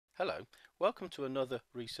Hello, welcome to another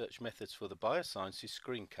Research Methods for the Biosciences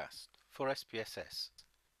screencast for SPSS.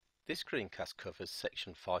 This screencast covers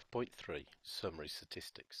section 5.3, Summary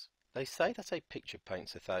Statistics. They say that a picture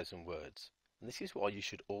paints 1,000 words, and this is why you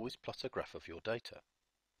should always plot a graph of your data.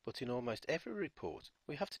 But in almost every report,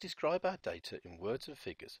 we have to describe our data in words and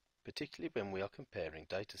figures, particularly when we are comparing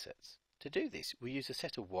datasets. To do this, we use a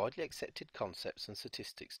set of widely accepted concepts and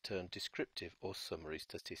statistics termed descriptive or summary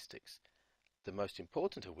statistics, the most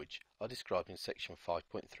important of which are described in section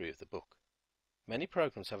 5.3 of the book. Many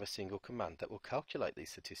programs have a single command that will calculate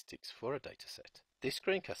these statistics for a dataset. This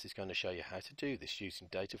screencast is going to show you how to do this using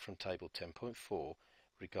data from table 10.4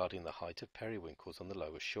 regarding the height of periwinkles on the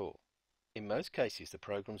lower shore. In most cases, the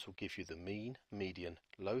programs will give you the mean, median,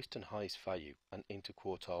 lowest and highest value and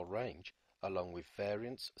interquartile range, along with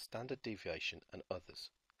variance, standard deviation and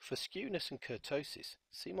others. For skewness and kurtosis,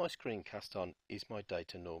 see my screencast on Is My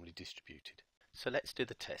Data Normally Distributed? So let's do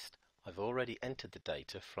the test. I've already entered the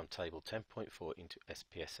data from table 10.4 into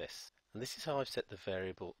SPSS, and this is how I've set the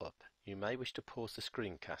variable up. You may wish to pause the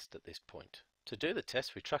screencast at this point. To do the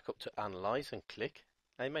test, we track up to Analyze and click.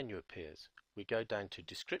 A menu appears. We go down to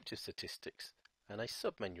Descriptive Statistics and a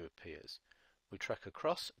sub-menu appears. We track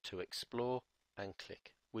across to Explore and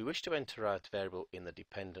click. We wish to enter our variable in the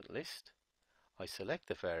dependent list. I select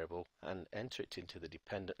the variable and enter it into the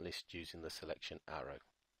dependent list using the selection arrow.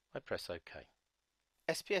 I press OK.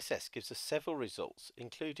 SPSS gives us several results,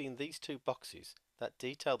 including these two boxes that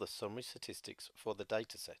detail the summary statistics for the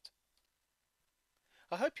dataset.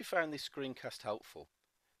 I hope you found this screencast helpful.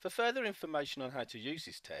 For further information on how to use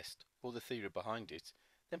this test, or the theory behind it,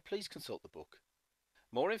 then please consult the book.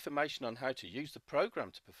 More information on how to use the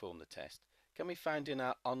program to perform the test can be found in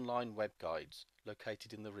our online web guides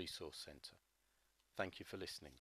located in the Resource Centre. Thank you for listening.